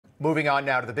Moving on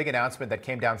now to the big announcement that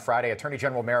came down Friday. Attorney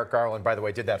General Merrick Garland, by the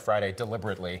way, did that Friday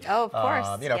deliberately. Oh, of course.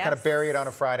 Kind of bury it on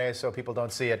a Friday so people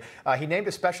don't see it. He named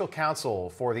a special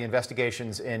counsel for the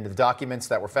investigations into the documents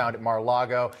that were found at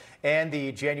Mar-a-Lago and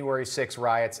the January 6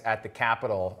 riots at the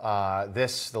Capitol.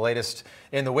 The latest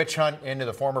in the witch hunt into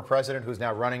the former president who's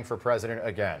now running for president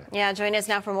again. Yeah, joining us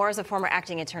now for more is the former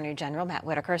acting Attorney General Matt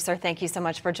Whitaker. Sir, thank you so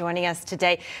much for joining us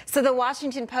today. So the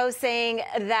Washington Post saying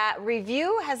that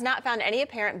review has not found any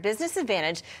apparent business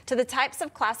advantage to the types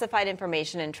of classified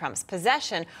information in Trump's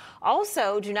possession.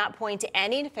 Also, do not point to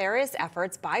any nefarious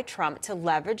efforts by Trump to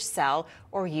leverage, sell,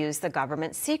 or use the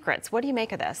government's secrets. What do you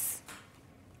make of this?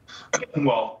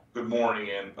 Well, good morning.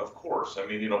 And of course, I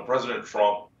mean, President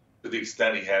Trump, to the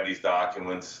extent he had these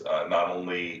documents, not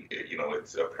only,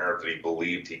 it's apparent that he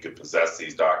believed he could possess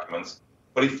these documents,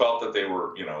 but he felt that they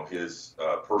were, his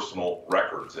personal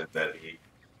records and that he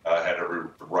had every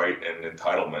right and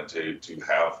entitlement to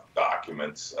have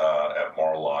documents at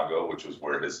Mar-a-Lago, which is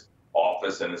where his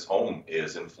office and his home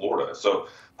is in Florida. So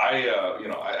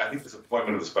I think this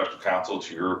appointment of the special counsel,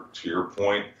 to your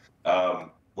point,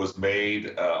 was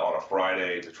made on a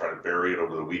Friday to try to bury it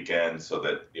over the weekend so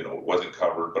that, it wasn't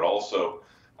covered. But also,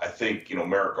 I think,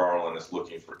 Merrick Garland is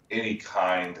looking for any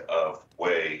kind of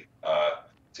way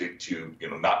to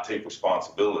not take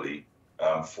responsibility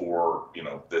for,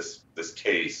 this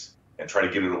case and try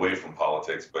to get it away from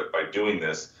politics. But by doing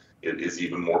this, it is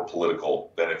even more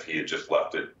political than if he had just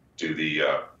left it to the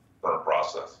current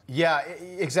process. Yeah,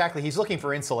 exactly. He's looking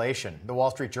for insulation. The Wall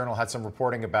Street Journal had some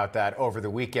reporting about that over the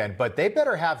weekend, but they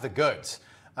better have the goods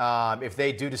if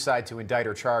they do decide to indict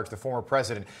or charge the former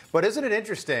president. But isn't it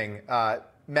interesting,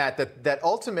 Matt, that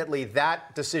ultimately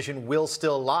that decision will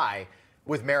still lie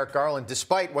with Merrick Garland,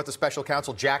 despite what the special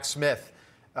counsel Jack Smith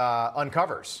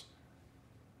uncovers?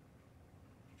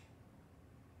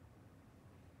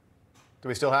 Do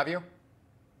we still have you?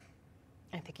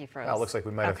 I think he froze. Oh, it looks like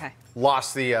we might have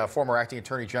lost the former acting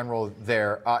attorney general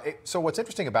there. So what's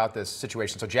interesting about this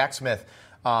situation, so Jack Smith,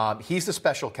 he's the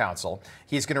special counsel.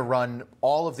 He's going to run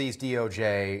all of these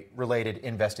DOJ-related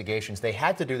investigations. They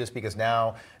had to do this because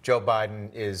now Joe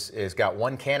Biden is got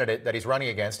one candidate that he's running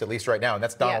against, at least right now, and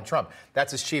that's Donald Trump.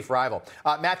 That's his chief rival.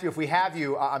 Matthew, if we have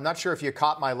you, I'm not sure if you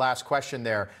caught my last question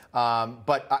there,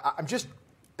 but I'm just,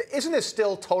 isn't this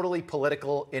still totally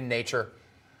political in nature?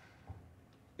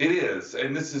 It is,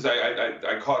 and this is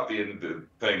I caught the end of the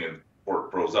thing and before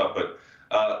it froze up, but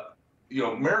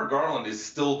Merrick Garland is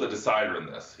still the decider in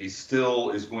this. He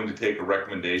still is going to take a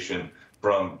recommendation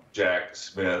from Jack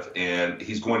Smith, and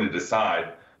he's going to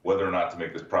decide whether or not to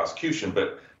make this prosecution.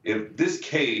 But if this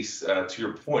case, to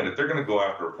your point, if they're going to go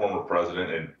after a former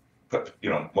president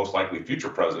and most likely future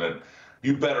president,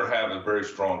 you better have a very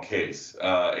strong case.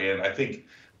 And I think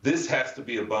this has to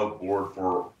be above board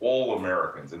for all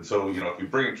Americans. And so, if you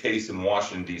bring a case in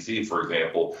Washington, D.C., for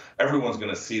example, everyone's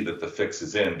going to see that the fix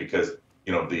is in because,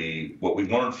 what we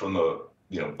learned from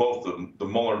both the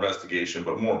Mueller investigation,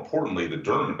 but more importantly, the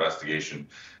Durham investigation,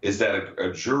 is that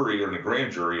a jury or a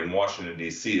grand jury in Washington,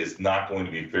 D.C. is not going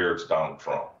to be fair to Donald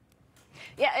Trump.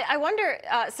 Yeah, I wonder,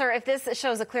 sir, if this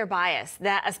shows a clear bias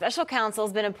that a special counsel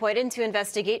has been appointed to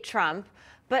investigate Trump,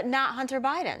 but not Hunter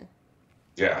Biden.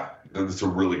 Yeah, that's a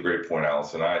really great point,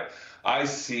 Allison. I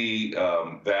see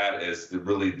that as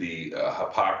really the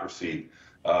hypocrisy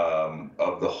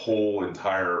of the whole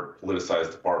entire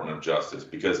politicized Department of Justice,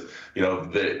 because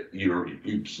that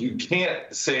you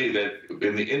can't say that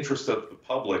in the interest of the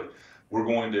public we're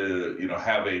going to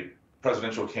have a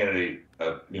presidential candidate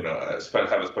have a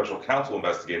special counsel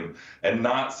investigate him and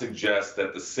not suggest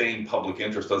that the same public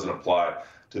interest doesn't apply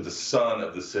to the son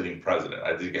of the sitting president.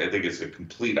 I think it's a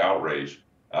complete outrage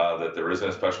that there isn't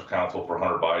a special counsel for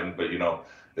Hunter Biden, but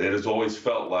it has always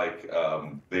felt like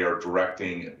they are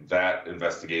directing that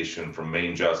investigation from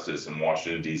Main Justice in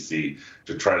Washington, D.C.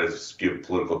 to try to give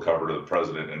political cover to the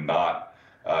president and not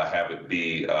have it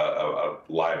be a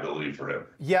liability for him.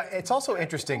 Yeah, it's also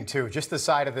interesting, too, just the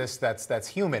side of this that's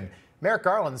human. Merrick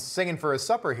Garland's singing for his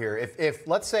supper here. If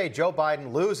let's say Joe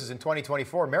Biden loses in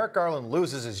 2024, Merrick Garland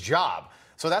loses his job.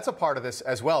 So that's a part of this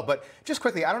as well. But just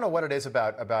quickly, I don't know what it is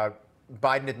about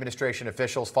Biden administration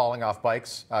officials falling off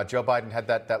bikes. Joe Biden had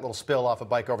that little spill off a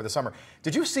bike over the summer.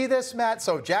 Did you see this, Matt?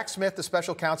 So Jack Smith, the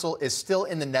special counsel, is still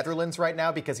in the Netherlands right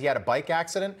now because he had a bike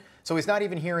accident. So he's not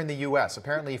even here in the U.S.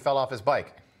 Apparently he fell off his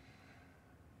bike.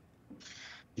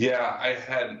 Yeah, I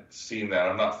hadn't seen that.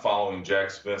 I'm not following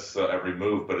Jack Smith's every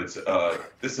move, but it's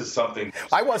this is something.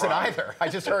 I wasn't either. I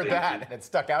just heard that, and it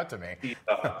stuck out to me.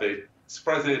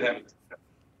 Surprised they didn't have.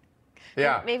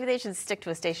 Yeah. Maybe they should stick to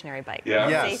a stationary bike. Yeah,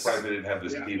 yes. I'm surprised they didn't have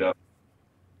this speed up.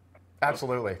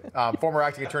 Absolutely. Former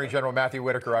Acting Attorney General Matthew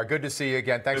Whitaker, good to see you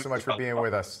again. Thanks so much for being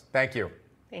with us. Thank you.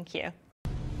 Thank you.